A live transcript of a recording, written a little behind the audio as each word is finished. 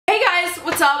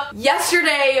what's up?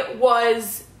 Yesterday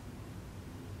was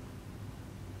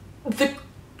the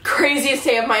craziest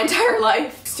day of my entire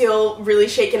life. Still really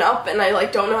shaken up and I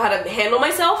like don't know how to handle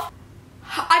myself.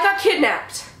 I got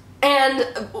kidnapped and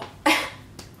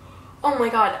oh my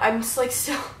god, I'm just like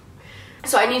still.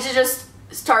 So I need to just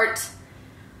start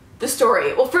the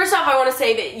story. Well, first off, I want to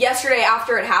say that yesterday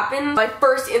after it happened, my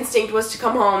first instinct was to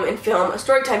come home and film a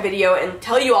Storytime video and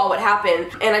tell you all what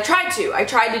happened. And I tried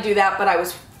to do that, but I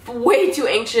was way too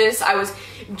anxious. I was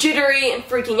jittery and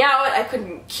freaking out. I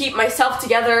couldn't keep myself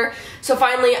together. So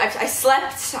finally, I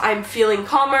slept. I'm feeling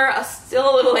calmer,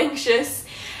 still a little anxious,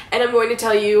 and I'm going to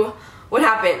tell you what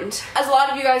happened. As a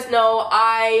lot of you guys know,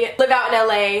 I live out in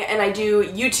LA and I do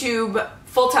YouTube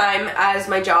full-time as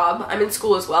my job. I'm in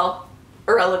school as well.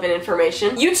 Irrelevant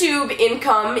information. YouTube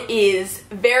income is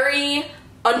very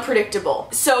unpredictable.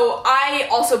 So I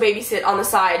also babysit on the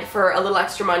side for a little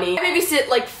extra money. I babysit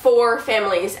like 4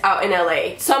 families out in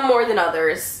LA, some more than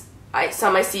others.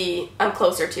 Some I see I'm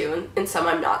closer to and some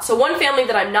I'm not. So one family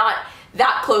that I'm not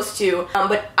that close to,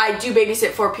 but I do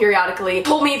babysit for periodically,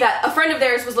 told me that a friend of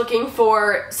theirs was looking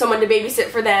for someone to babysit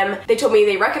for them. They told me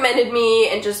they recommended me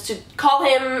and just to call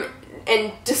him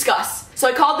and discuss. So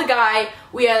I called the guy,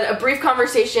 we had a brief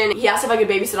conversation. He asked if I could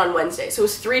babysit on Wednesday. So it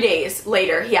was 3 days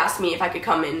later, he asked me if I could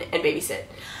come in and babysit.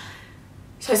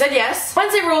 So I said yes.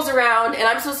 Wednesday rolls around and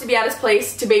I'm supposed to be at his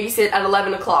place to babysit at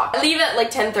 11 o'clock. I leave at like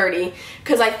 10:30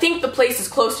 because I think the place is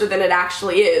closer than it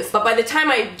actually is. But by the time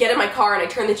I get in my car and I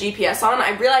turn the GPS on,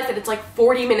 I realize that it's like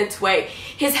 40 minutes away.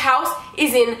 His house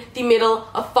is in the middle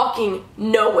of fucking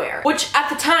nowhere. Which at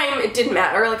the time, it didn't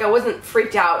matter. Like I wasn't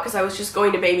freaked out because I was just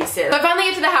going to babysit. So I finally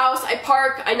get to the house, I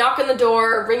park, I knock on the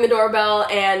door, ring the doorbell,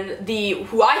 and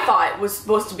who I thought was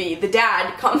supposed to be the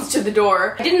dad comes to the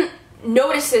door. I didn't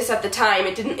notice this at the time.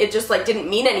 It just like didn't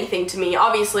mean anything to me.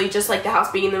 Obviously, just like the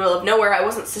house being in the middle of nowhere, I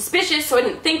wasn't suspicious, so I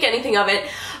didn't think anything of it.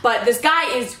 But this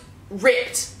guy is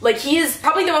ripped. Like he is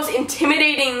probably the most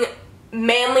intimidating,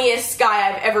 manliest guy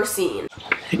I've ever seen.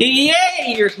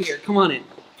 Yay, you're here. Come on in.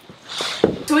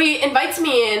 So he invites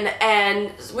me in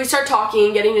and we start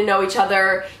talking, getting to know each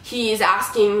other. He's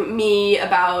asking me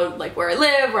about like where I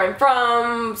live, where I'm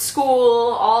from,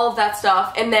 school, all of that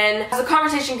stuff. And then as the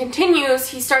conversation continues,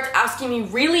 he starts asking me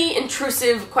really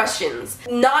intrusive questions.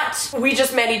 Not we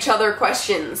just met each other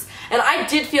questions. And I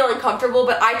did feel uncomfortable,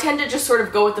 but I tend to just sort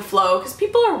of go with the flow because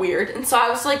people are weird. And so I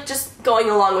was like just going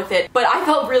along with it. But I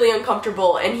felt really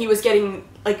uncomfortable and he was getting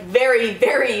like very,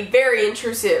 very, very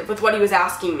intrusive with what he was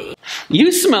asking me.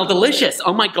 You smell delicious.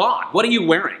 Oh my god, what are you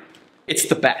wearing? It's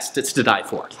the best. It's to die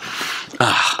for.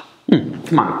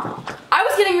 Come on. I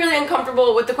was getting really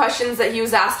uncomfortable with the questions that he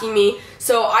was asking me,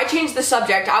 so I changed the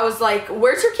subject. I was like,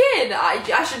 where's your kid?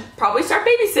 I should probably start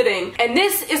babysitting. And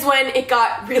this is when it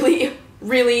got really,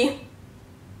 really,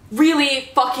 really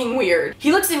fucking weird.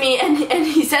 He looks at me and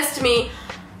he says to me,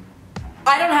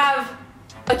 I don't have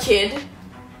a kid,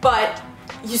 but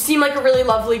you seem like a really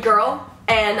lovely girl,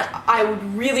 and I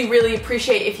would really, really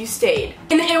appreciate if you stayed.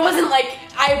 And it wasn't like,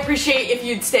 I appreciate if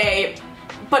you'd stay,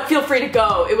 but feel free to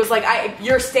go. It was like,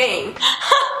 you're staying.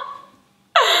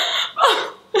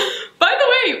 By the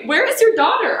way, where is your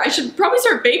daughter? I should probably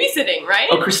start babysitting, right?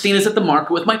 Oh, Christina's at the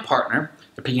market with my partner.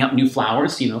 They're picking out new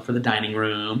flowers, you know, for the dining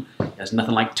room. There's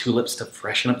nothing like tulips to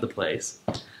freshen up the place.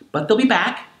 But they'll be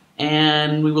back,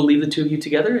 and we will leave the two of you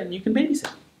together, and you can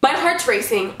babysit. My heart's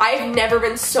racing. I've never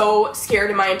been so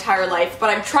scared in my entire life, but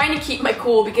I'm trying to keep my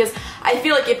cool because I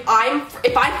feel like if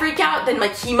I freak out, then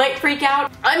like he might freak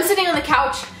out. I'm sitting on the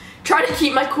couch trying to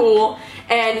keep my cool,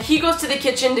 and he goes to the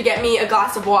kitchen to get me a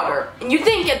glass of water. And you'd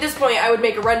think at this point I would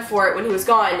make a run for it when he was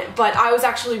gone, but I was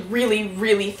actually really,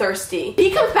 really thirsty. He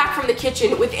comes back from the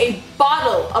kitchen with a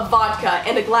bottle of vodka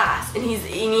and a glass, and he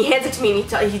hands it to me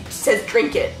and he says,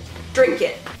 drink it, drink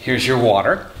it. Here's your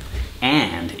water.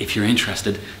 And if you're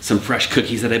interested, some fresh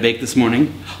cookies that I baked this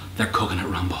morning. They're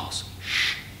coconut rum balls.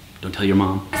 Shh, don't tell your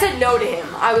mom. I said no to him.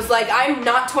 I was like, I'm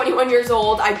not 21 years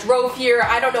old. I drove here.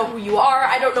 I don't know who you are.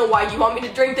 I don't know why you want me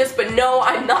to drink this, but no,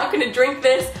 I'm not gonna drink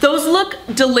this. Those look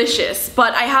delicious,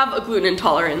 but I have a gluten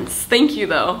intolerance. Thank you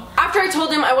though. After I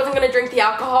told him I wasn't gonna drink the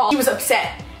alcohol, he was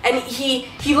upset. And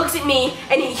he looks at me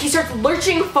and he starts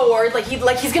lurching forward like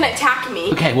he's gonna attack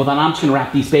me. Okay, well then I'm just gonna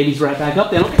wrap these babies right back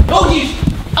up then. Oh, geez!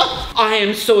 Oh, I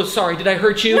am so sorry. Did I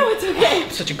hurt you? No, it's okay.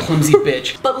 Such a clumsy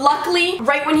bitch. But luckily,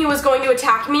 right when he was going to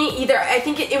attack me, I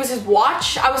think it was his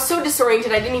watch. I was so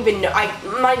disoriented, I didn't even know.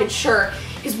 I'm not even sure.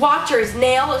 His watch or his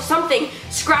nail or something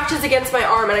scratches against my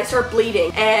arm and I start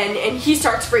bleeding. And he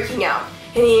starts freaking out.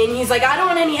 And he's like, I don't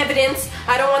want any evidence.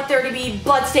 I don't want there to be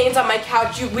blood stains on my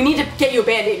couch. We need to get you a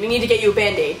Band-Aid. We need to get you a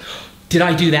Band-Aid. Did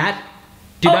I do that?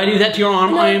 Did I do that to your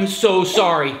arm? No. I am so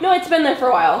sorry. No, it's been there for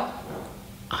a while.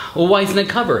 Well, why isn't it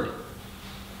covered?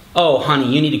 Oh,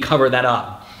 honey, you need to cover that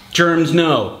up. Germs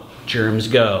no, germs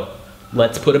go.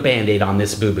 Let's put a Band-Aid on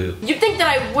this boo-boo. You'd think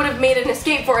that I would have made an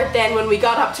escape for it then when we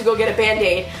got up to go get a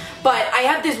Band-Aid, but I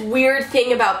have this weird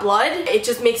thing about blood. It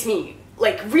just makes me,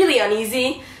 like, really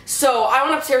uneasy. So I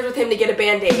went upstairs with him to get a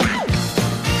Band-Aid.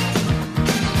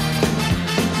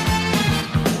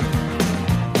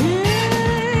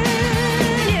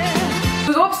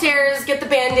 We go upstairs, get the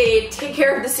Band-Aid, take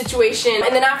care of the situation,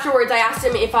 and then afterwards I asked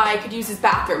him if I could use his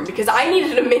bathroom because I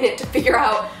needed a minute to figure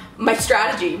out my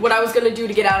strategy, what I was gonna do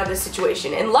to get out of this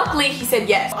situation. And luckily he said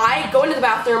yes. I go into the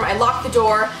bathroom, I lock the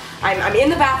door, I'm in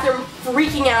the bathroom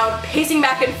freaking out, pacing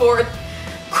back and forth,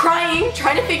 crying,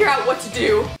 trying to figure out what to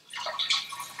do.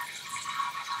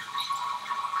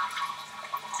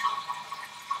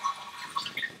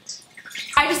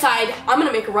 I decide I'm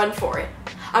gonna make a run for it.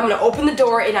 I'm gonna open the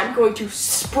door and I'm going to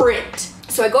sprint.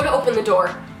 So I go to open the door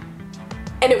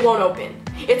and it won't open.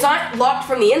 It's not locked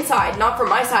from the inside, not from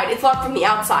my side, it's locked from the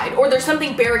outside. Or there's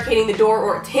something barricading the door,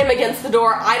 or it's him against the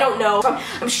door, I don't know.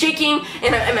 I'm shaking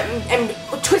and I'm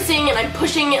twisting and I'm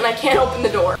pushing and I can't open the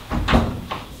door.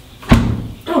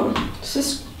 Oh, is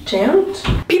this jammed?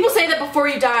 People say that before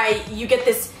you die, you get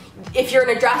this, if you're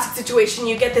in a drastic situation,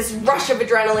 you get this rush of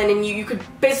adrenaline and you could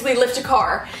basically lift a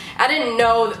car. I didn't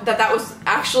know that that was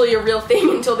actually a real thing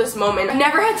until this moment. I've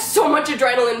never had so much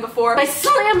adrenaline before. I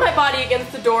slammed my body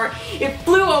against the door. It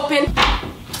flew open.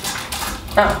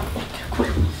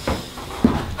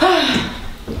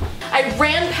 I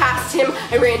ran past him.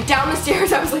 I ran down the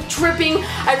stairs. I was like tripping.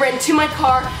 I ran to my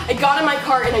car. I got in my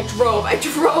car and I drove. I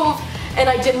drove and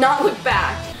I did not look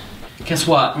back. Guess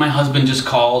what? My husband just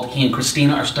called. He and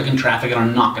Christina are stuck in traffic and are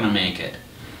not gonna make it.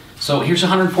 So here's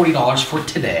 $140 for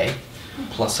today.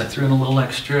 Plus I threw in a little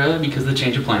extra because of the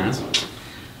change of plans.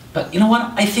 But you know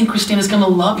what? I think Christina's gonna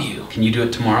love you. Can you do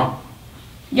it tomorrow?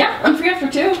 Yeah, I'm free after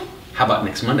 2. How about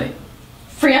next Monday?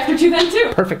 Free after 2 then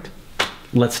too. Perfect.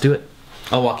 Let's do it.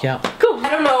 I'll walk you out. Cool. I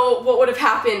don't know what would have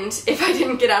happened if I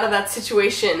didn't get out of that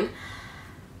situation.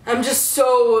 I'm just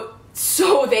so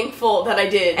thankful that I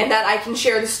did and that I can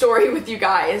share the story with you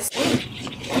guys.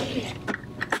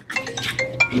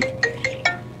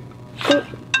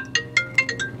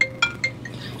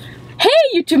 Hey,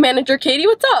 YouTube manager Katie,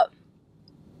 what's up?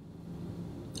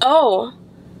 Oh,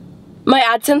 my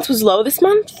AdSense was low this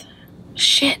month?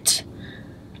 Shit.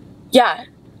 Yeah,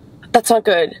 that's not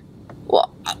good.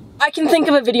 Well, I can think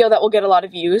of a video that will get a lot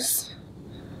of views.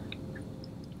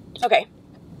 Okay,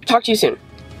 talk to you soon.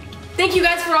 Thank you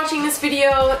guys for watching this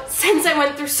video. Since I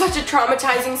went through such a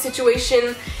traumatizing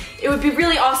situation, it would be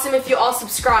really awesome if you all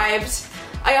subscribed.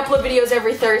 I upload videos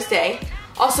every Thursday.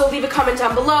 Also, leave a comment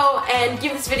down below and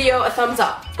give this video a thumbs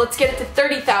up. Let's get it to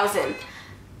 30,000.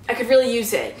 I could really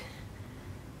use it.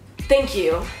 Thank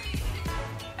you.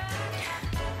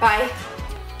 Bye.